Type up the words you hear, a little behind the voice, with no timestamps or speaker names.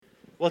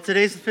Well,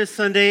 today's the fifth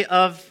Sunday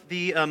of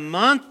the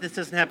month. This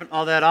doesn't happen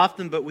all that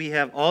often, but we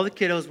have all the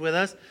kiddos with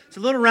us. So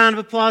a little round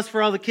of applause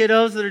for all the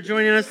kiddos that are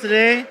joining us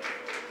today.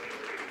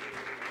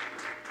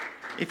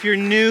 If you're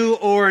new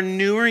or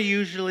newer,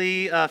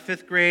 usually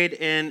fifth grade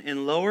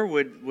and lower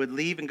would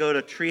leave and go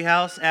to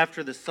Treehouse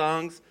after the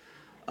songs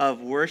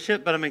of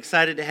worship. But I'm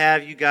excited to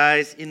have you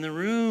guys in the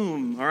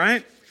room, all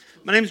right?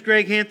 My name is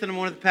Greg Hampton. I'm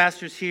one of the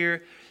pastors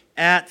here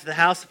at the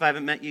house. If I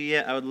haven't met you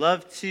yet, I would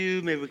love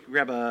to. Maybe we could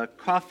grab a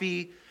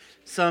coffee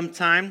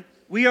sometime.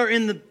 We are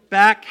in the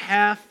back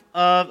half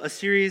of a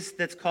series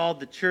that's called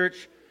The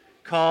Church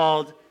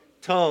Called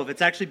Tov.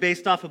 It's actually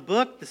based off a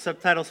book. The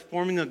subtitle's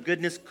Forming a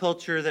Goodness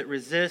Culture That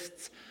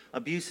Resists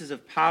Abuses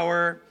of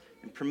Power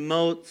and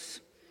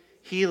Promotes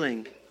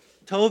Healing.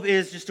 Tov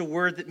is just a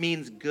word that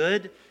means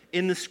good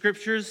in the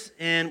scriptures,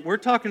 and we're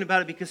talking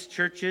about it because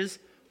churches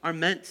are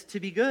meant to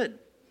be good.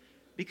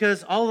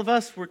 Because all of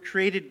us were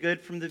created good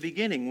from the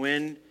beginning.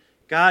 When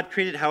God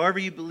created, however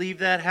you believe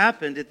that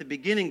happened, at the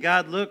beginning,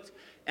 God looked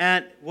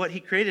at what he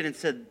created and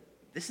said,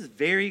 this is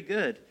very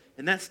good.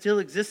 And that still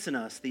exists in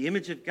us. The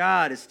image of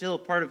God is still a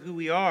part of who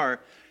we are.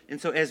 And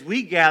so as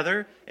we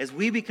gather, as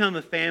we become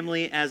a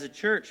family as a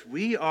church,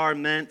 we are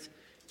meant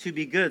to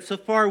be good. So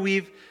far,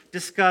 we've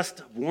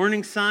discussed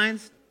warning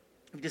signs.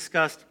 We've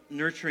discussed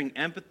nurturing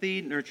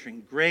empathy,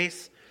 nurturing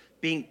grace,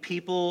 being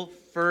people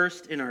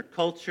first in our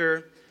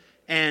culture,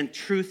 and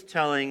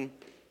truth-telling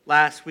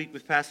last week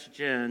with Pastor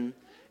Jen.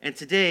 And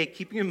today,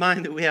 keeping in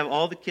mind that we have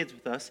all the kids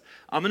with us,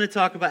 I'm going to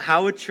talk about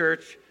how a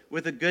church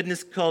with a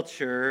goodness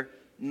culture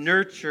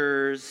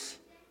nurtures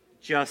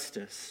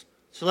justice.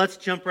 So let's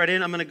jump right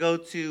in. I'm going to go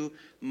to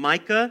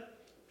Micah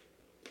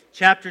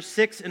chapter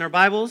 6 in our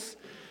Bibles.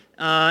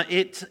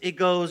 It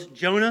goes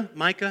Jonah,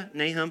 Micah,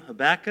 Nahum,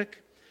 Habakkuk.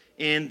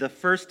 In the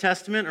First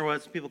Testament, or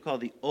what people call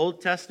the Old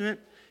Testament,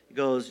 it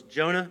goes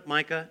Jonah,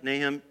 Micah,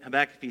 Nahum,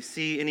 Habakkuk. If you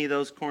see any of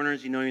those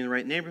corners, you know you're in the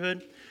right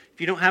neighborhood. If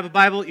you don't have a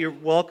Bible, you're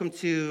welcome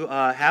to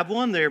have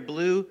one. They're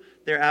blue.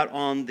 They're out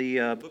on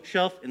the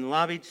bookshelf in the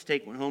lobby. Just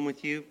take one home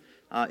with you.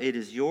 It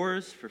is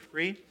yours for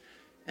free.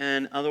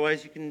 And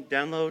otherwise, you can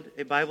download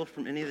a Bible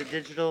from any of the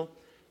digital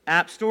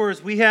app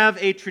stores. We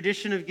have a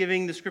tradition of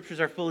giving the scriptures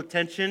our full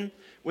attention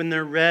when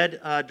they're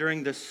read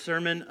during the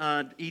sermon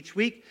each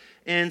week.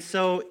 And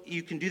so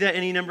you can do that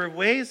any number of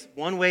ways.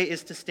 One way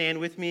is to stand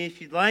with me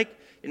if you'd like.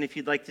 And if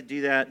you'd like to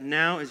do that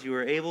now as you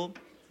are able,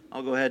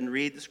 I'll go ahead and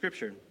read the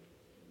scripture.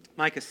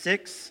 Micah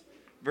 6,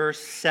 verse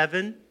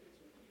 7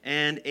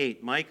 and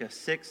 8. Micah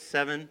 6,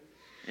 7,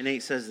 and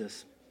 8 says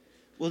this.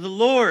 Will the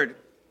Lord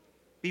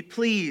be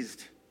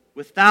pleased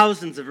with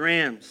thousands of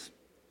rams?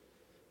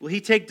 Will he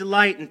take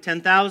delight in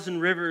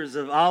 10,000 rivers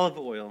of olive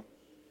oil?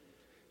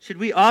 Should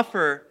we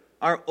offer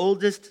our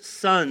oldest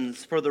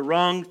sons for the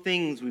wrong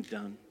things we've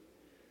done?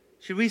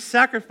 Should we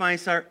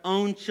sacrifice our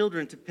own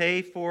children to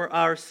pay for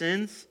our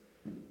sins?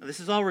 Now, this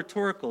is all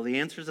rhetorical. The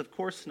answer is of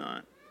course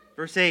not.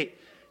 Verse 8.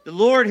 The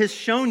Lord has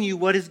shown you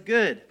what is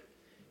good.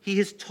 He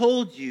has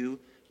told you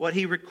what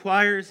he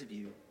requires of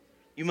you.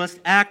 You must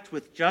act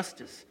with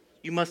justice.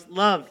 You must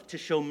love to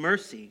show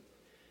mercy.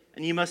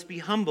 And you must be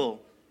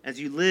humble as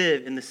you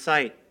live in the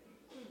sight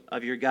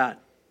of your God.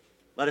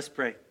 Let us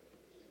pray.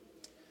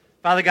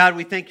 Father God,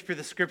 we thank you for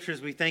the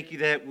scriptures. We thank you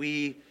that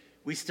we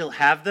still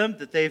have them,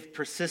 that they've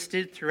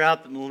persisted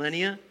throughout the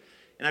millennia.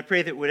 And I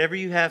pray that whatever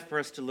you have for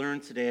us to learn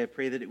today, I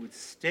pray that it would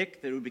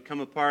stick, that it would become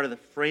a part of the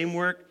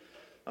framework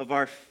of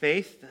our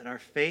faith, that our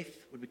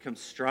faith would become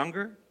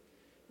stronger,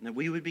 and that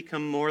we would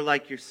become more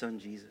like your Son,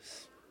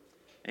 Jesus.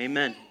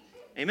 Amen.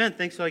 Amen.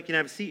 Thanks, so you can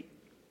have a seat.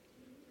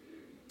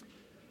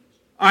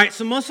 All right,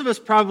 so most of us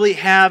probably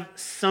have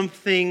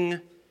something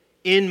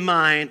in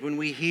mind when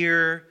we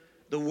hear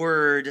the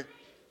word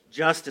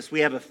justice.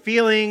 We have a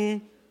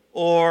feeling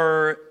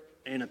or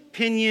an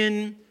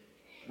opinion.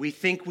 We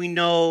think we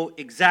know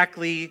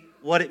exactly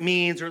what it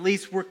means, or at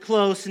least we're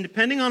close. And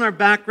depending on our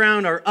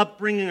background, our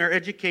upbringing, our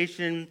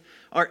education,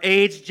 our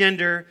age,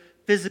 gender,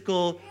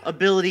 physical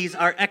abilities,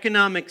 our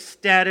economic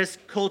status,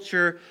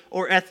 culture,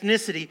 or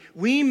ethnicity,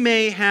 we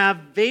may have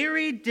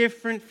very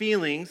different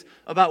feelings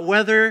about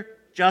whether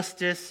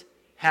justice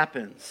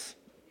happens.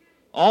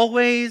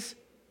 Always,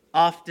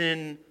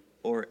 often,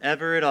 or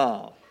ever at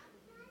all.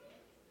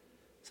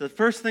 So the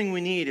first thing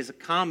we need is a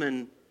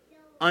common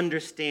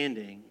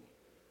understanding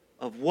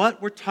of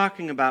what we're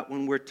talking about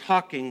when we're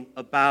talking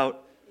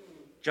about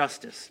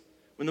justice.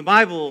 When the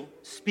Bible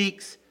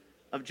speaks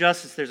of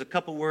justice, there's a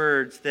couple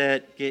words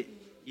that get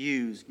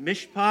used.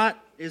 Mishpat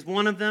is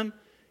one of them.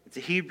 It's a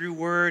Hebrew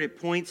word. It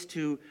points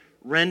to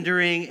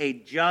rendering a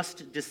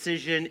just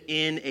decision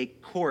in a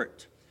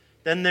court.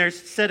 Then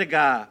there's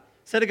tzedakah.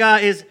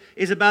 Tzedakah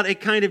is about a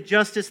kind of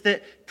justice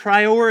that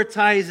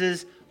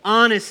prioritizes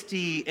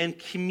honesty and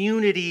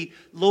community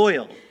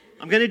loyal.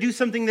 I'm going to do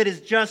something that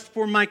is just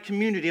for my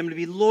community. I'm going to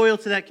be loyal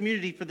to that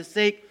community for the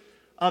sake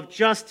of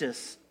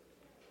justice.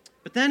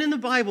 But then in the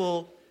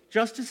Bible,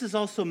 justice is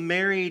also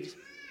married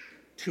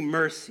to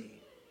mercy.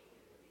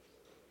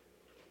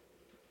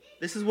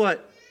 This is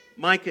what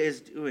Micah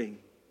is doing.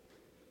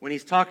 when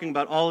he's talking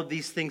about all of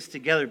these things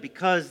together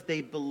because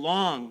they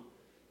belong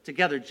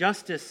together.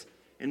 Justice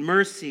and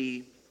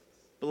mercy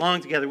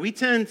belong together. We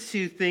tend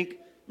to think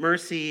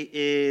mercy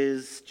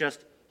is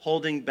just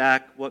holding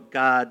back what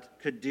God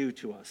could do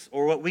to us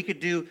or what we could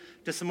do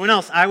to someone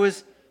else. I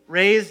was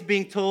raised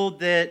being told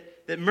that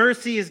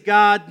mercy is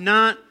God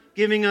not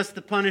giving us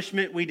the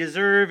punishment we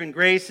deserve, and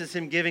grace is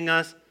Him giving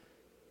us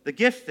the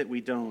gift that we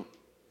don't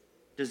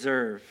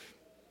deserve.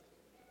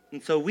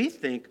 And so we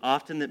think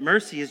often that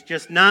mercy is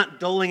just not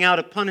doling out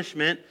a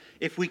punishment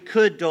if we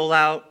could dole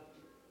out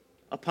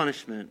a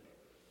punishment.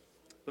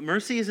 But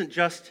mercy isn't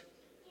just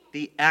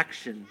the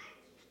action.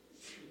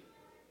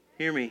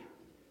 Hear me.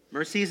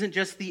 Mercy isn't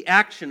just the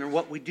action or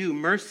what we do.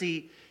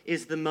 Mercy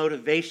is the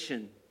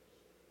motivation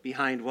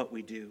behind what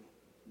we do.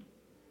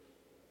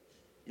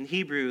 In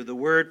Hebrew, the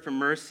word for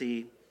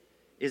mercy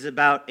is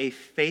about a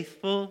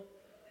faithful,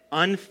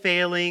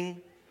 unfailing,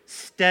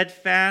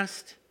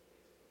 steadfast,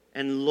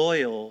 and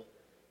loyal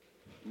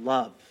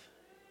love.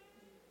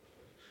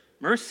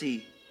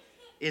 Mercy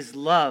is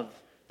love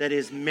that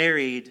is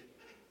married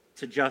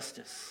to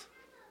justice.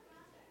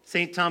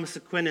 St. Thomas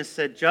Aquinas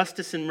said,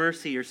 justice and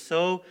mercy are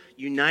so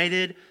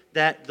united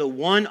that the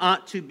one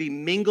ought to be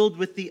mingled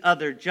with the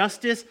other.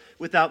 Justice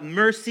without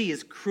mercy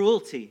is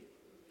cruelty.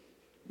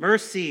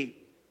 Mercy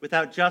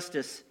without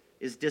justice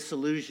is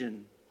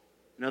disillusion.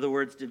 In other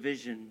words,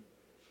 division.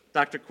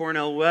 Dr.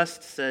 Cornel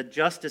West said,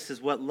 justice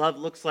is what love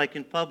looks like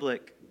in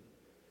public,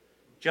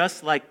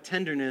 just like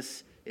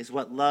tenderness is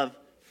what love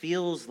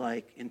feels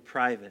like in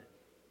private.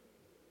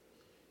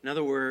 In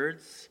other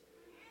words,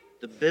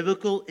 the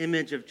biblical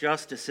image of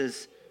justice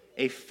is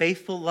a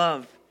faithful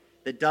love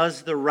that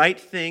does the right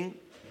thing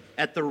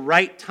at the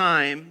right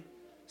time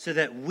so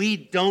that we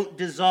don't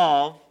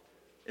dissolve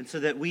and so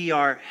that we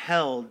are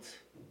held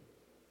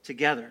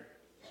together.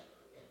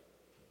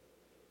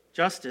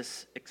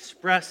 Justice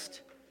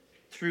expressed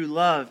through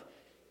love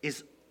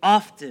is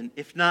often,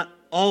 if not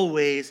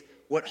always,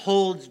 what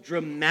holds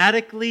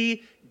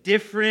dramatically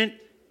different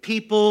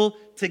people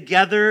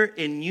together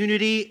in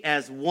unity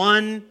as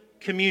one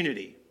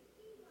community.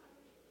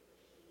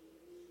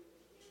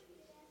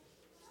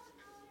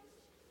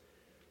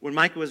 When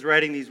Micah was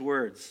writing these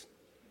words,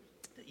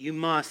 that you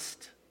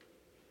must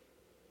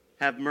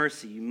have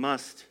mercy, you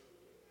must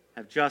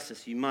have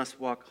justice, you must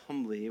walk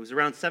humbly. It was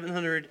around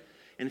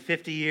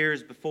 750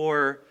 years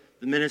before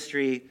the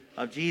ministry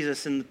of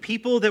Jesus, and the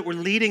people that were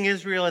leading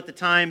Israel at the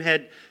time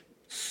had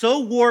so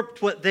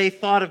warped what they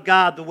thought of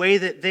God, the way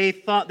that they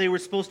thought they were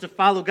supposed to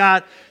follow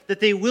God, that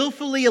they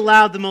willfully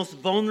allowed the most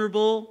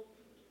vulnerable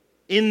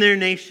in their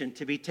nation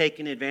to be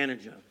taken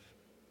advantage of.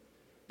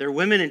 Their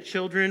women and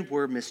children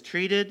were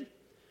mistreated.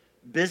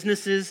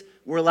 Businesses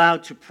were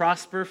allowed to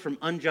prosper from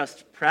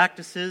unjust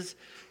practices,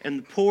 and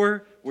the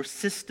poor were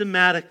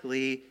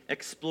systematically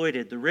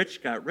exploited. The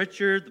rich got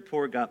richer, the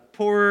poor got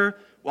poorer,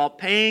 while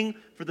paying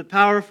for the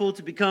powerful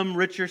to become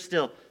richer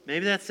still.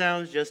 Maybe that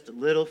sounds just a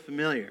little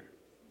familiar.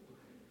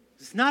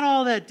 It's not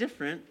all that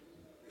different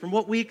from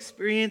what we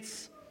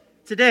experience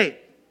today.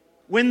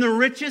 When the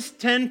richest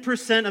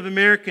 10% of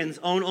Americans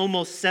own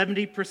almost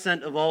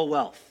 70% of all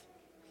wealth.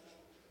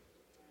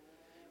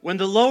 When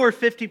the lower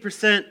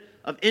 50%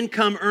 of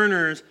income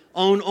earners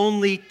own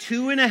only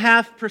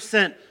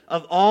 2.5%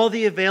 of all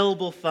the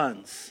available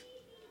funds.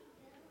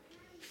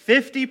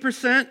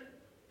 50%,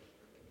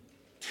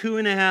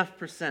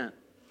 2.5%.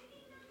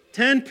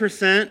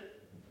 10%,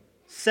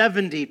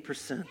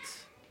 70%.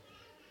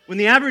 When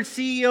the average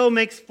CEO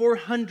makes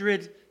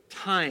 400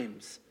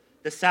 times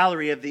the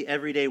salary of the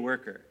everyday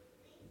worker.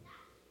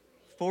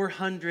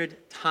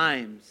 400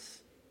 times.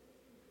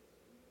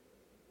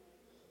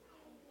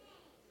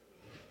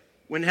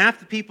 When half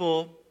the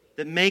people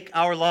that make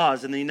our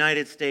laws in the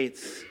United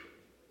States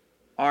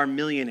are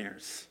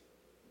millionaires.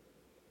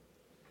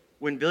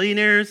 When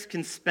billionaires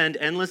can spend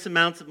endless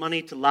amounts of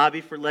money to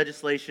lobby for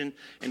legislation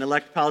and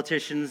elect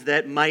politicians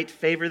that might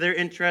favor their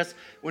interests,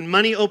 when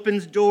money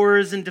opens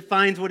doors and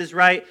defines what is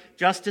right,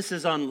 justice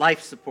is on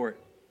life support.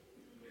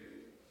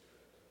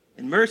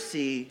 And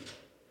mercy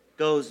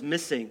goes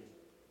missing.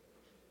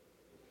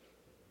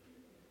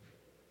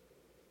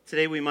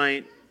 Today we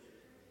might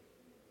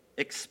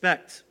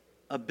expect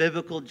a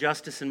biblical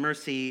justice and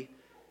mercy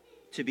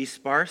to be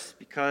sparse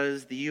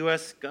because the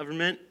U.S.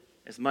 government,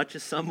 as much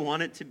as some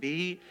want it to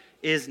be,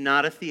 is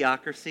not a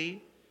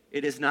theocracy.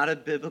 It is not a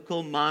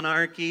biblical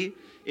monarchy.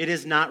 It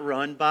is not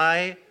run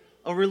by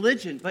a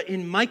religion. But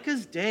in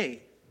Micah's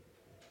day,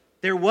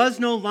 there was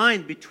no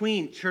line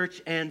between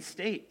church and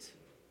state.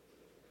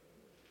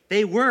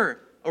 They were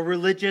a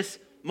religious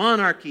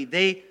monarchy.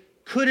 They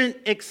couldn't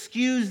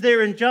excuse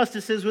their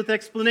injustices with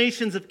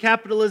explanations of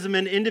capitalism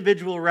and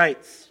individual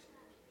rights,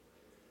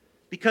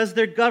 because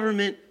their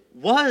government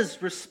was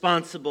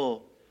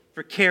responsible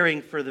for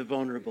caring for the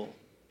vulnerable.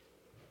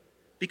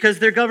 Because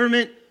their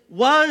government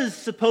was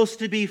supposed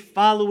to be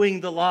following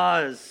the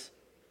laws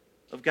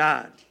of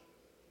God.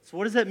 So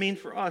what does that mean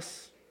for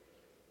us?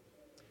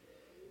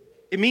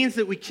 It means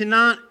that we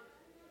cannot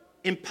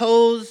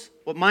impose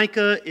what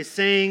Micah is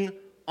saying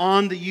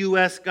on the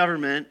U.S.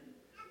 government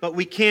but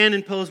we can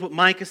impose what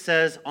Micah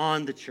says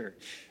on the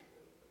church.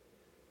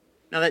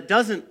 Now that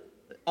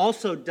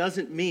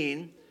doesn't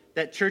mean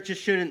that churches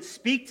shouldn't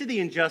speak to the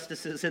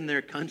injustices in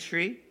their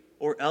country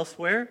or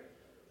elsewhere.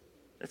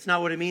 That's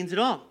not what it means at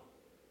all.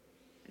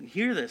 And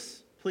hear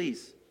this,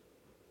 please.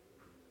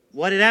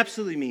 What it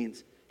absolutely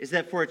means is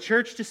that for a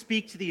church to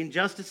speak to the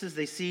injustices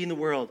they see in the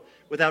world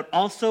without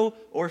also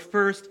or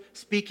first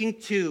speaking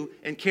to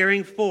and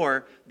caring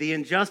for the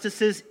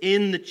injustices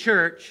in the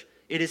church,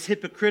 it is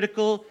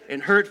hypocritical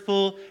and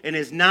hurtful and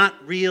is not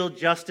real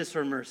justice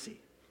or mercy.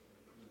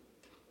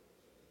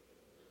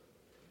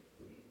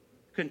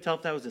 Couldn't tell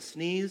if that was a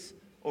sneeze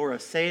or a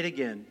say it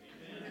again.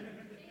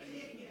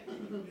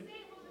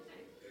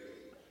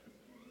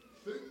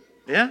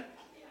 Yeah?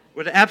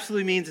 What it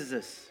absolutely means is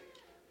this.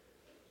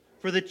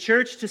 For the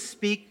church to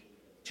speak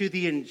to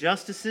the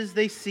injustices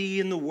they see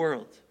in the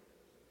world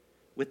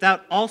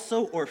without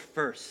also or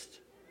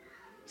first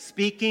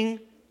speaking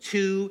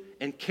to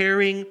and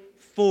caring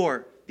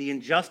for the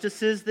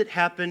injustices that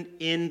happen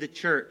in the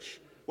church,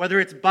 whether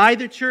it's by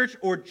the church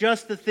or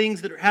just the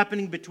things that are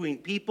happening between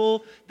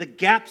people, the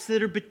gaps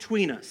that are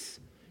between us.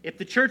 If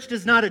the church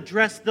does not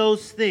address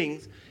those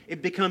things,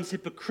 it becomes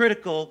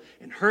hypocritical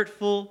and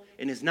hurtful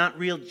and is not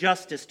real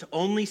justice to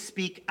only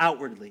speak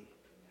outwardly.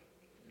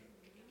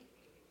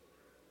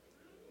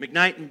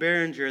 McKnight and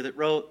Berenger that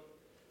wrote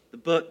the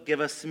book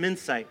give us some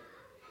insight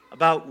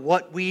about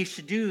what we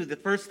should do. The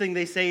first thing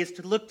they say is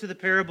to look to the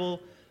parable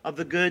of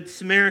the Good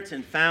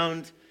Samaritan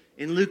found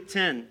in Luke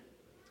 10.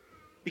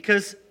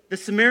 Because the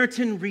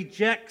Samaritan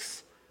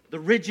rejects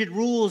the rigid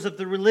rules of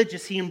the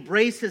religious. He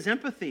embraces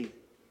empathy.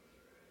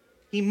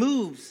 He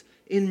moves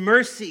in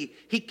mercy.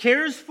 He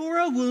cares for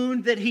a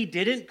wound that he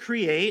didn't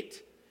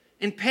create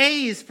and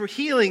pays for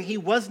healing he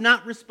was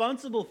not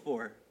responsible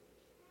for.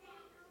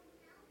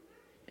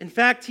 In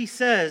fact, he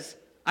says,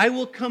 I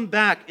will come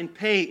back and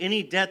pay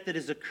any debt that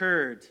has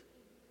occurred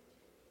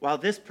while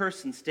this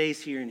person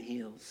stays here and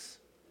heals.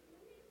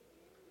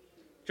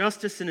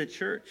 Justice in a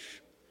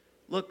church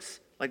looks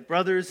like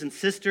brothers and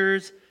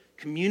sisters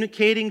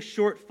communicating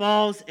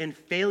shortfalls and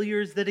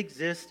failures that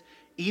exist,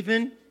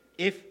 even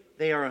if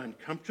they are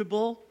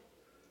uncomfortable,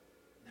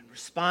 and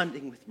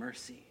responding with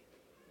mercy.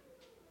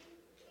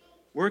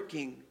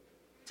 Working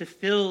to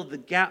fill the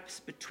gaps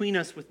between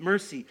us with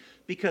mercy,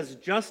 because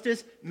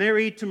justice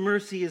married to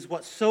mercy is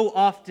what so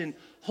often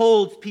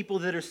holds people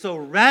that are so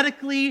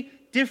radically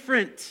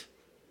different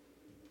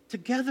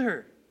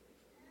together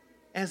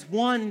as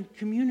one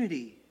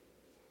community.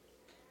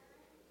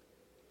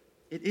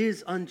 It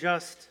is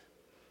unjust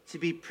to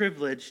be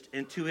privileged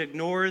and to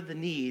ignore the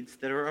needs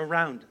that are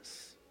around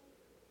us.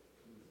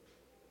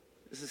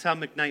 This is how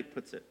McKnight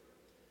puts it.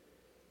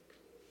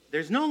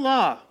 There's no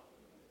law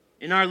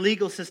in our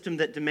legal system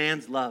that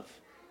demands love,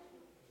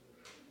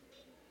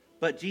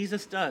 but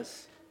Jesus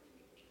does.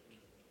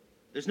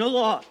 There's no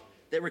law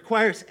that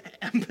requires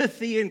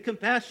empathy and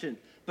compassion,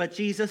 but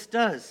Jesus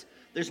does.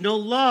 There's no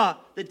law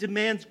that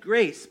demands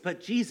grace,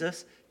 but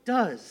Jesus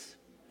does.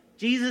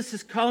 Jesus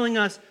is calling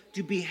us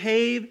to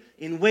behave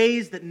in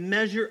ways that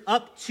measure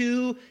up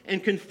to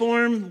and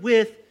conform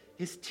with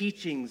his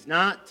teachings,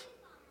 not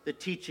the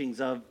teachings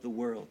of the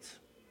world.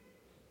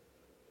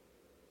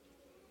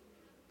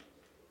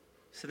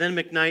 So then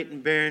McKnight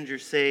and Berenger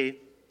say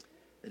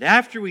that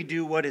after we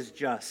do what is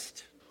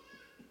just,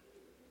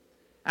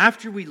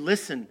 after we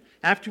listen,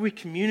 after we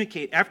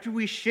communicate, after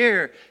we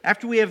share,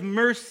 after we have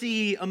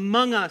mercy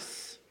among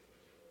us,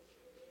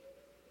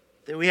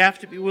 that we have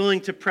to be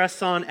willing to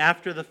press on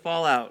after the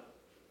fallout.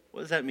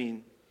 What does that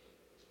mean?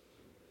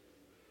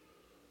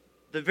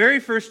 The very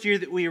first year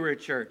that we were at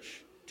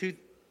church,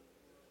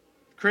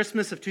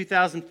 Christmas of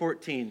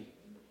 2014,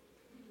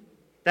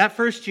 that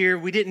first year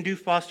we didn't do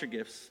foster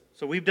gifts.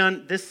 So we've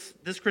done, this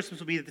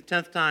Christmas will be the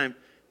 10th time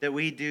that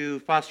we do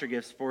foster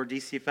gifts for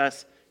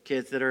DCFS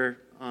kids that are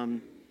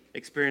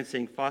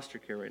experiencing foster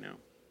care right now.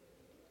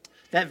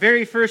 That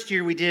very first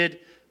year we did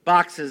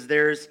boxes.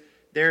 There's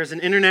an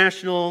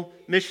international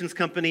missions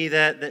company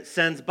that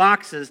sends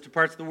boxes to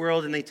parts of the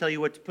world, and they tell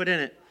you what to put in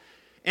it.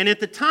 And at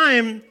the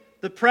time,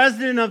 the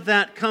president of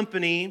that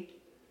company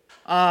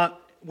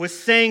was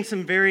saying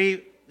some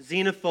very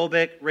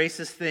xenophobic,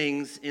 racist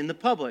things in the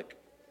public.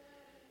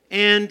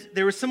 And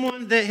there was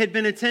someone that had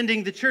been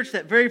attending the church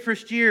that very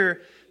first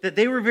year that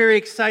they were very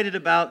excited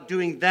about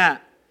doing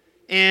that.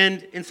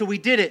 And so we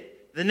did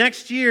it. The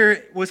next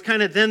year was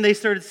kind of, then they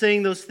started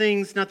saying those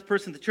things, not the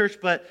person at the church,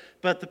 but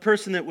the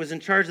person that was in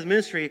charge of the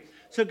ministry.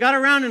 So it got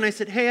around and I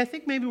said, hey, I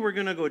think maybe we're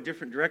going to go a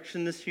different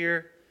direction this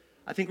year.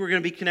 I think we're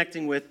going to be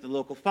connecting with the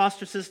local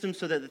foster system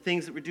so that the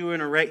things that we're doing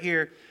are right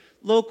here,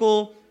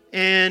 local.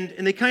 And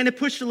they kind of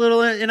pushed a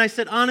little, and I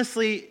said,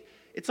 honestly,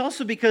 it's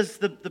also because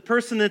the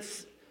person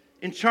that's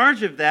in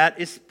charge of that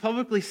is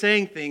publicly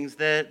saying things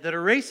that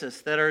are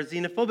racist, that are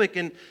xenophobic,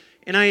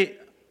 and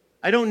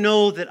I don't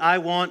know that I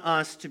want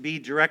us to be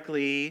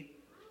directly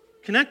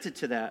connected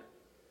to that.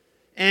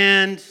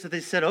 And so they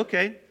said,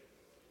 okay.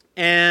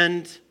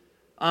 And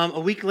a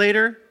week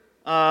later,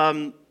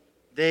 the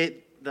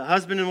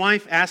husband and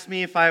wife asked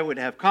me if I would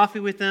have coffee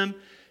with them.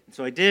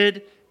 So I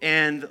did,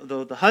 and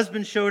the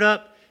husband showed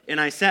up, and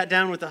I sat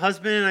down with the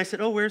husband, and I said,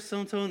 oh, where's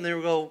so-and-so? And they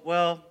would go,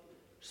 well,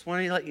 just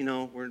wanted to let you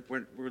know,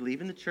 we're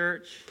leaving the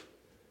church.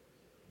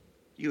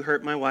 You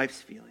hurt my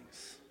wife's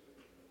feelings.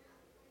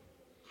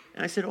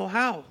 And I said, oh,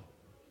 how?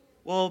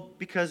 Well,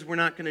 because we're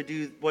not going to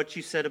do what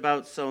you said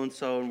about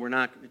so-and-so, and we're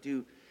not going to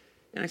do...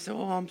 And I said,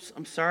 oh,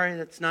 I'm sorry,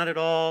 that's not at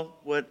all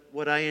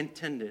what I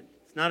intended.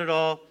 It's not at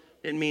all,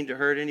 didn't mean to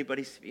hurt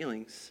anybody's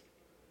feelings.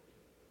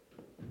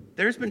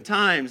 There's been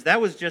times, that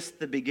was just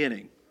the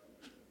beginning.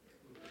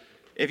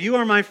 If you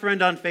are my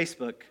friend on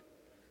Facebook,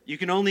 you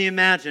can only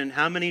imagine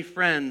how many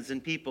friends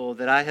and people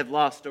that I have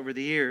lost over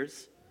the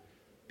years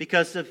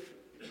because of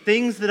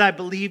things that I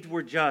believed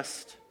were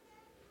just,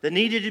 that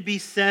needed to be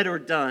said or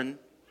done,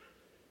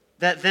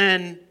 that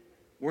then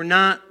were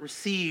not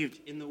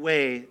received in the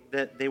way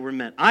that they were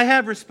meant. I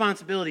have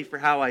responsibility for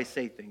how I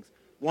say things.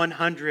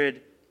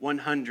 100%.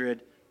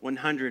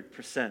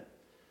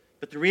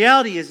 But the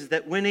reality is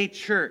that when a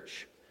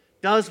church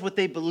does what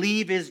they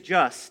believe is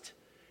just,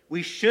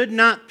 we should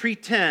not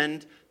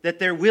pretend that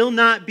there will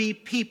not be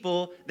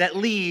people that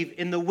leave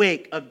in the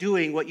wake of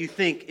doing what you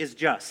think is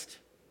just.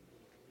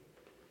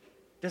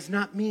 Does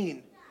not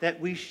mean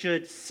that we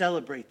should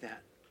celebrate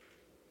that.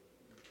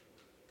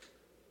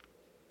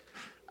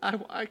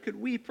 I could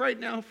weep right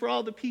now for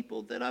all the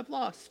people that I've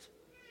lost.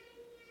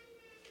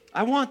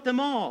 I want them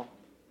all.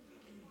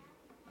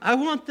 I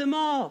want them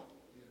all.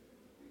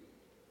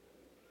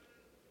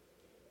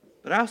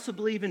 But I also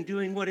believe in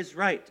doing what is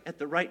right at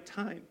the right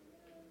time.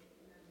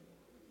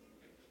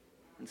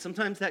 And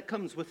sometimes that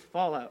comes with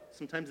fallout.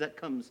 Sometimes that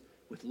comes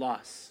with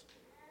loss.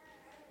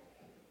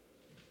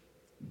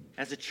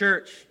 As a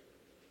church,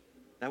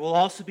 that will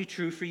also be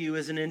true for you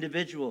as an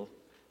individual.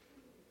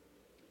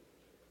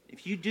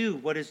 If you do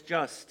what is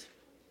just,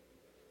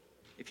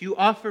 if you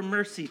offer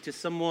mercy to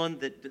someone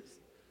that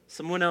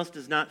someone else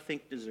does not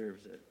think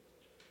deserves it,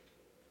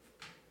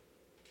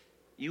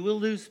 you will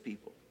lose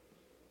people.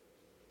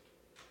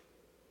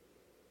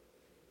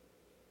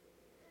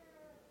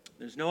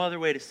 There's no other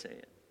way to say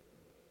it.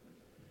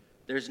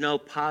 There's no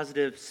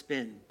positive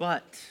spin.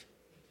 But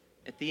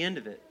at the end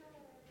of it,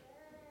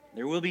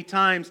 there will be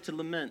times to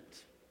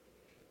lament,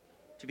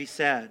 to be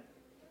sad,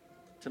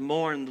 to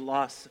mourn the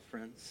loss of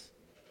friends.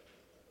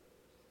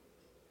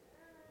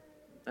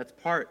 That's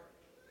part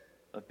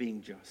of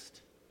being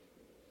just.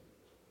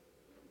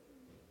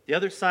 The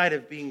other side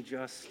of being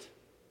just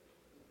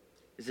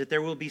is that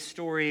there will be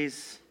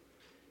stories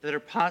that are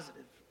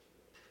positive,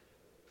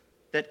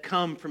 that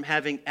come from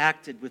having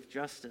acted with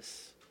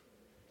justice,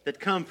 that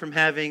come from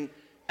having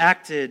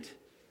acted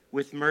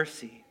with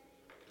mercy,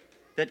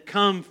 that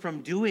come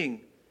from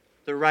doing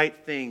the right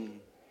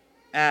thing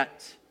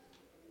at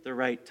the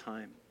right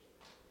time.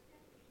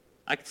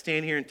 I could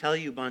stand here and tell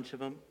you a bunch of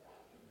them,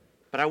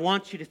 but I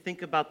want you to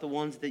think about the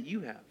ones that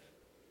you have.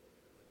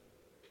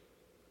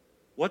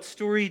 What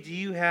story do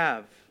you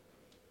have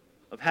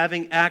of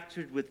having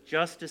acted with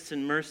justice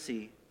and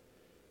mercy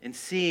and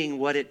seeing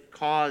what it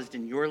caused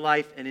in your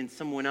life and in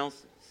someone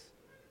else's?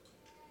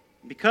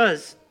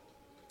 Because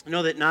I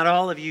know that not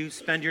all of you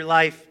spend your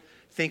life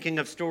thinking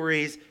of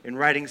stories and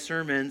writing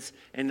sermons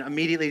and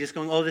immediately just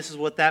going, oh, this is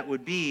what that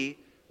would be.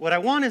 What I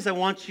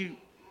want you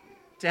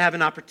to have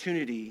an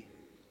opportunity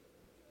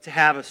to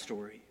have a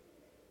story.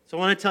 So I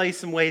want to tell you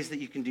some ways that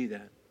you can do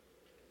that.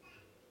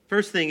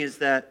 First thing is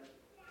that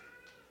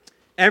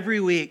every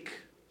week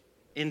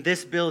in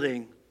this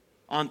building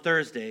on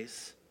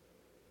Thursdays,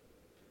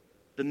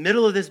 the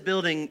middle of this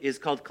building is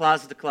called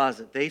Closet to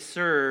Closet. They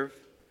serve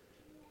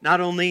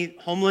not only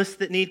homeless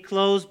that need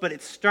clothes, but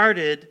it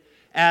started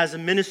as a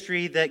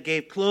ministry that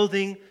gave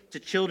clothing to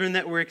children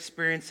that were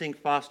experiencing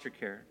foster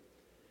care.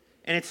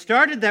 And it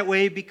started that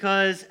way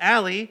because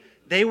Allie,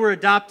 they were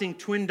adopting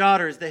twin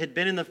daughters that had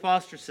been in the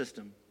foster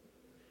system.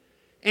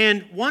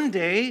 And one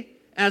day,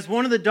 as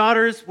one of the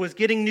daughters was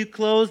getting new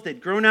clothes,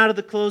 they'd grown out of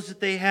the clothes that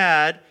they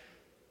had,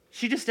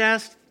 she just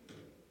asked,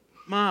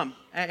 Mom,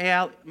 hey,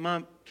 Allie,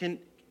 Mom, can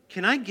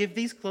I give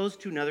these clothes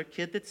to another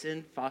kid that's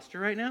in foster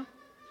right now?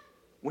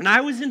 When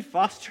I was in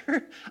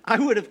foster, I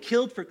would have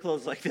killed for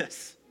clothes like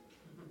this.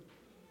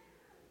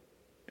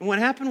 And what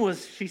happened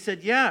was she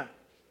said, yeah.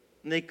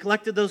 And they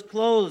collected those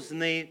clothes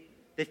and they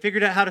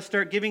figured out how to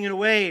start giving it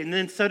away. And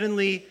then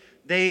suddenly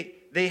they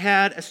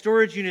had a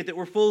storage unit that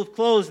were full of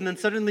clothes. And then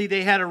suddenly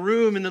they had a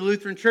room in the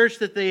Lutheran church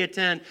that they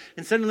attend.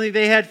 And suddenly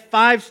they had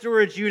 5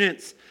 storage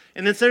units.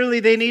 And then suddenly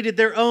they needed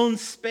their own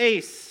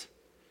space.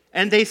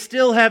 And they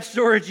still have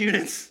storage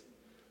units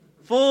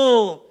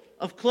full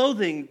of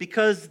clothing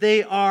because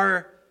they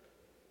are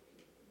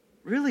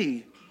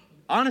really,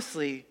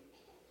 honestly,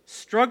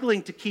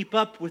 struggling to keep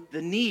up with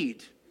the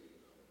need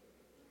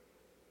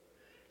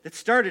that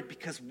started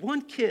because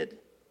one kid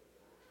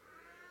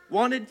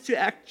wanted to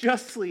act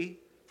justly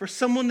for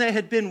someone that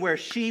had been where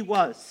she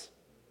was.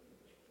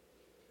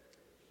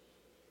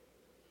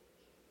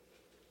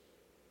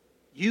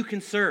 You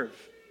can serve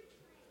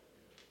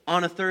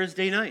on a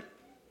Thursday night.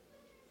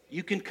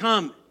 You can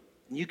come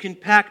and you can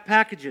pack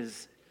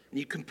packages and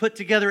you can put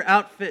together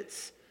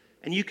outfits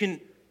and you can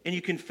and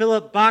you can fill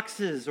up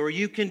boxes, or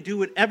you can do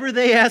whatever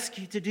they ask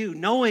you to do,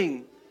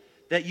 knowing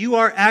that you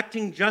are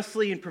acting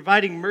justly and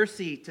providing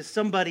mercy to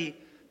somebody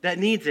that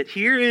needs it.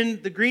 Here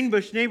in the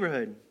Greenbush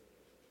neighborhood,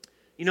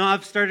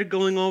 I've started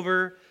going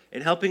over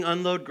and helping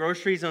unload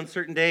groceries on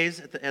certain days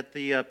at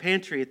the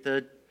pantry at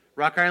the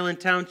Rock Island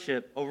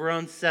Township over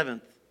on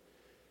 7th.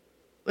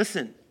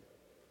 Listen,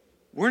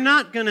 we're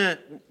not gonna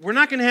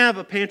have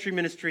a pantry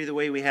ministry the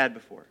way we had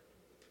before.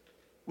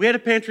 We had a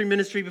pantry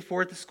ministry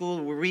before at the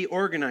school. We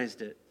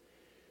reorganized it.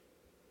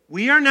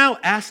 We are now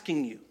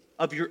asking you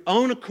of your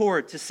own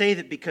accord to say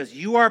that because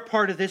you are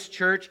part of this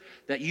church,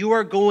 that you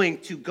are going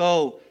to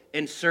go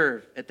and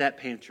serve at that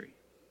pantry.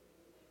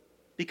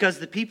 Because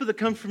the people that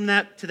come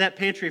to that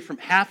pantry are from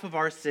half of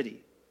our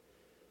city.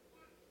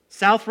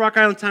 South Rock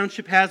Island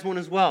Township has one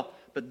as well,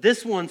 but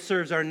this one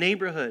serves our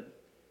neighborhood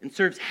and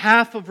serves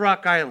half of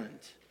Rock Island.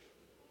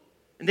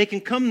 And they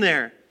can come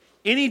there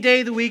any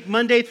day of the week,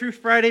 Monday through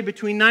Friday,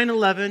 between 9 and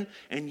 11,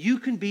 and you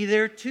can be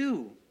there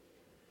too.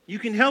 You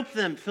can help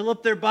them fill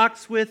up their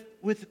box with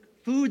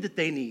food that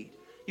they need.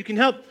 You can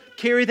help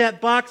carry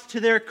that box to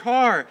their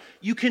car.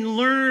 You can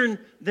learn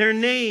their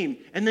name,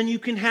 and then you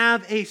can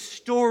have a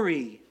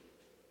story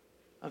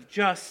of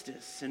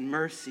justice and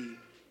mercy,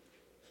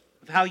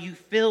 of how you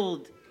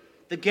filled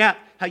the gap,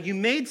 how you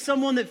made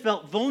someone that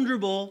felt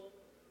vulnerable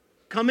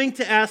coming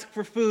to ask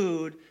for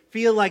food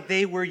feel like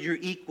they were your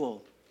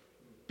equal,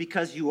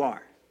 because you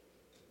are.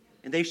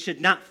 And they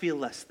should not feel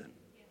less than.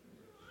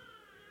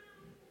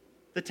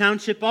 The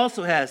township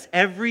also has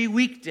every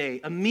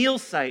weekday a meal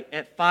site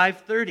at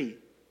 5:30.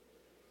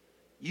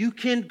 You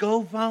can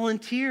go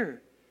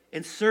volunteer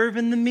and serve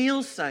in the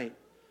meal site.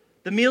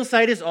 The meal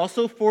site is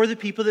also for the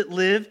people that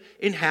live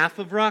in half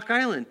of Rock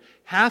Island.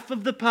 Half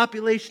of the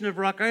population of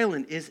Rock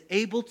Island is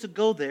able to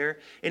go there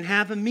and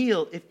have a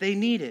meal if they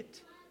need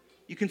it.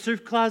 You can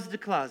serve closet to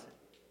closet.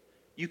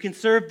 You can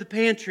serve the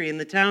pantry in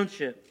the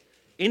township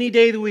any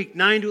day of the week,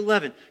 9 to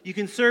 11. You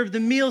can serve the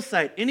meal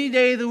site any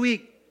day of the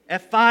week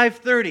at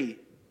 5:30.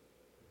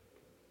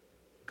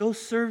 Go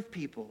serve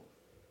people.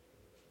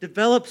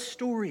 Develop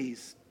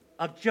stories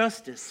of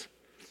justice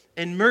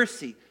and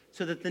mercy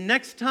so that the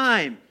next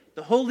time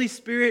the Holy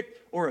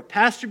Spirit or a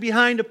pastor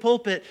behind a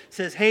pulpit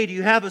says, hey, do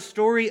you have a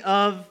story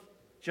of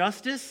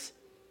justice?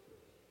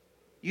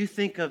 You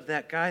think of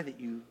that guy that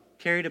you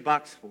carried a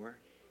box for.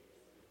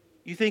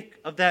 You think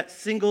of that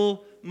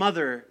single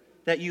mother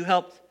that you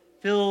helped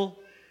fill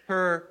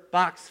her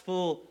box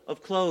full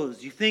of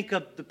clothes. You think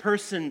of the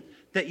person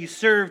that you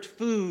served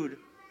food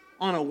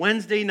on a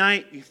Wednesday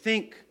night. You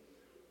think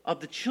of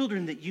the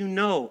children that you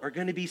know are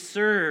going to be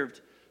served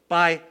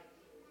by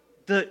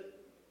the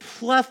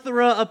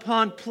plethora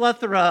upon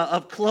plethora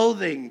of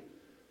clothing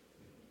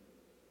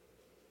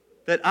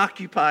that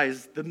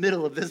occupies the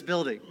middle of this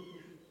building.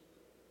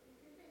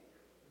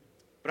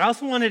 But I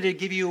also wanted to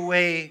give you a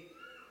way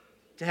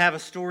to have a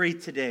story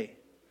today,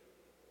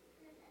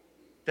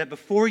 that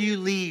before you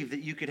leave,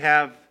 that you could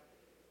have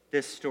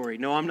this story.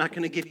 No, I'm not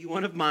going to give you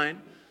one of mine.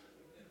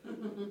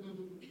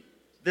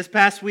 This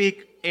past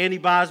week, Andy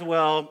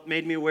Boswell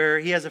made me aware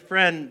he has a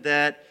friend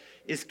that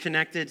is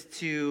connected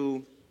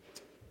to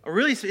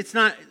it's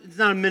not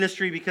a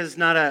ministry because it's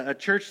not a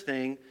church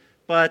thing,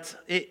 but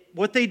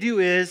what they do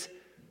is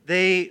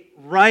they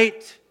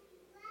write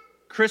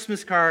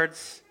Christmas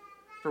cards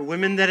for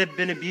women that have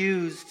been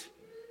abused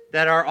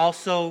that are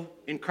also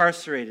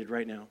incarcerated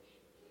right now.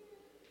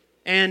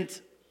 And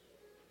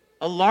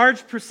a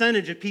large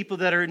percentage of people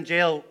that are in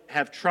jail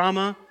have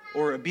trauma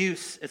or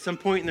abuse at some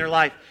point in their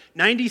life.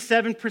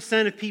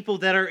 97% of people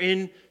that are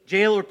in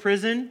jail or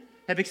prison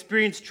have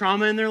experienced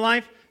trauma in their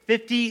life.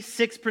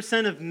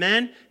 56% of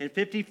men and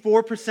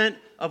 54%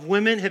 of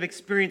women have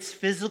experienced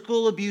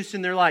physical abuse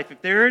in their life.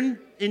 If they're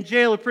in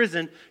jail or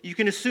prison, you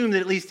can assume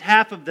that at least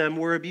half of them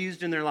were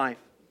abused in their life.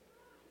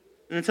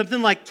 And then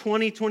something like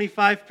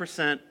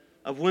 25%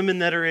 of women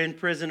that are in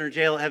prison or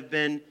jail have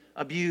been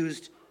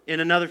abused in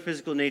another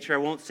physical nature. I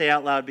won't say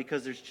out loud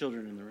because there's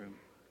children in the room.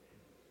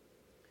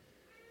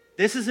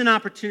 This is an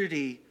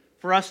opportunity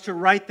for us to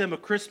write them a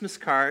Christmas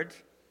card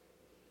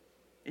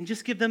and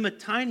just give them a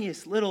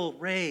tiniest little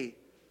ray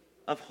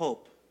of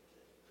hope.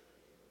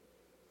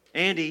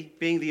 Andy,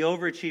 being the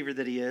overachiever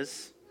that he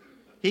is,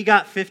 he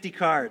got 50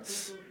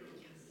 cards.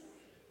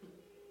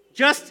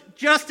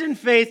 Just in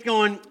faith,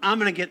 going, I'm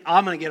gonna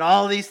get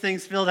all these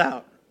things filled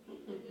out.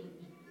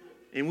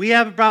 And we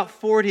have about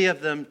 40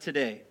 of them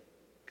today,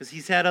 because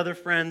he's had other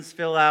friends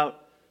fill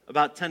out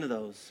about 10 of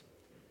those.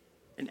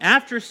 And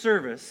after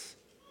service,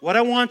 what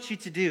I want you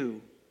to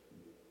do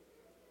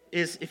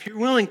is, if you're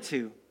willing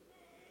to,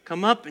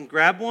 come up and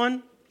grab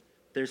one.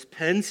 There's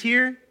pens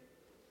here.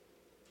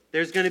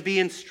 There's going to be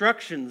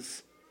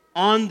instructions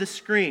on the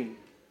screen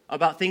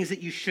about things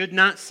that you should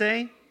not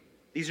say.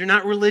 These are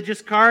not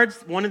religious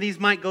cards. One of these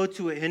might go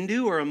to a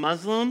Hindu or a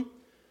Muslim.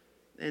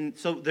 And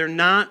so they're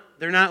not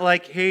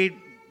like, hey,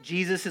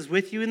 Jesus is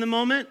with you in the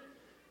moment.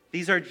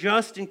 These are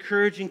just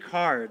encouraging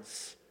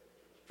cards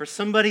for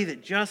somebody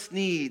that just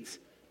needs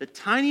the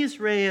tiniest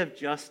ray of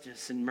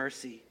justice and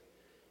mercy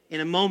in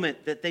a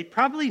moment that they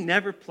probably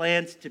never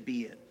planned to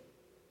be in.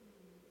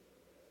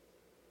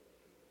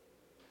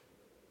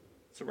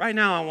 So right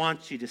now, I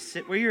want you to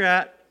sit where you're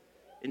at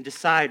and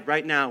decide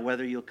right now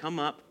whether you'll come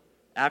up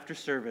after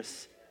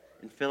service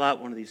and fill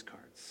out one of these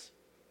cards.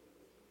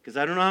 Because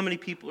I don't know how many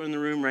people are in the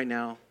room right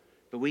now,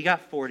 but we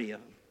got 40 of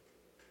them.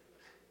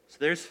 So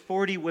there's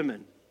 40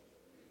 women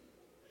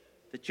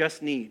that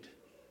just need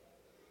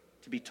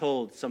to be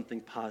told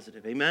something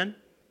positive. Amen?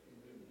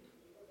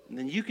 And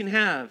then you can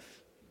have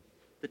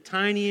the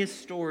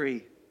tiniest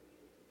story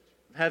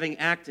of having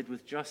acted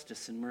with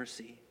justice and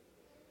mercy.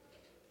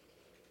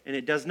 And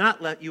it does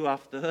not let you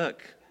off the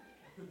hook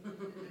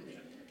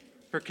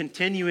for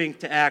continuing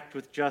to act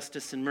with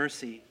justice and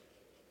mercy.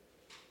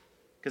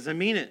 Because I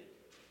mean it.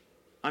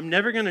 I'm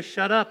never going to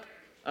shut up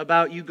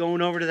about you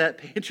going over to that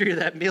pantry or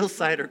that meal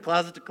site or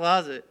closet to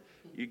closet.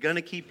 You're going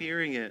to keep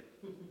hearing it.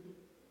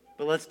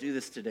 But let's do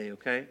this today,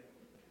 okay?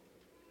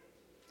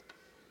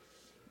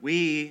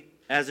 We,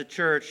 as a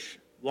church,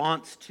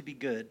 want to be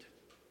good.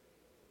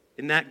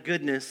 And that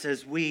goodness,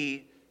 as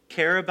we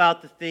care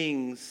about the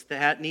things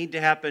that need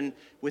to happen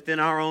within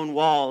our own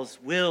walls,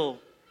 will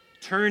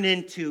turn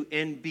into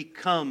and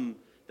become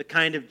the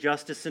kind of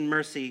justice and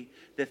mercy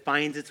that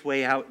finds its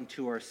way out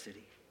into our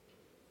city.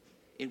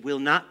 It will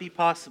not be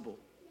possible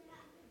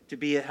to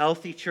be a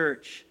healthy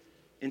church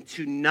and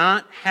to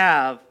not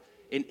have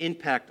an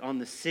impact on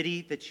the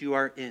city that you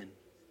are in.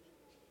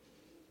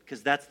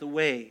 Because that's the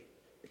way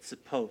it's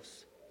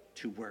supposed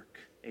to work.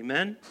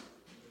 Amen?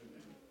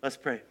 Let's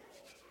pray.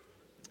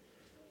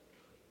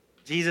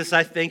 Jesus,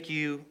 I thank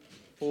you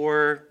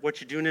for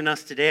what you're doing in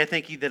us today. I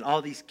thank you that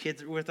all these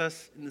kids are with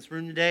us in this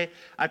room today.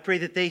 I pray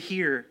that they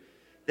hear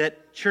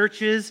that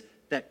churches,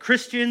 that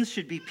Christians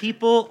should be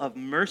people of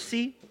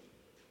mercy,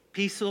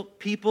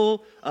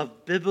 people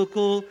of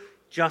biblical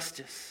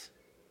justice,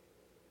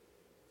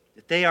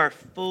 that they are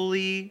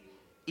fully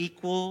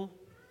equal,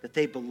 that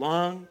they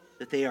belong,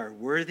 that they are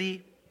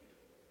worthy.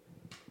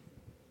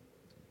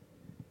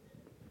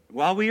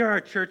 While we are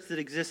a church that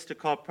exists to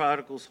call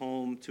prodigals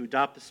home, to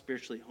adopt the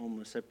spiritually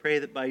homeless, I pray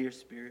that by your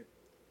Spirit,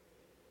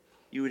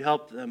 you would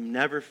help them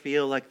never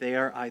feel like they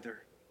are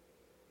either,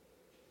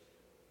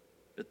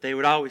 but they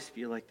would always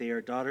feel like they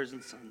are daughters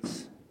and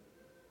sons,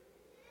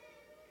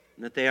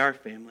 and that they are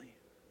family.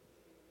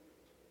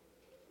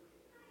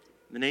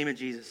 In the name of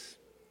Jesus,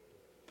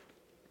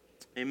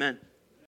 amen.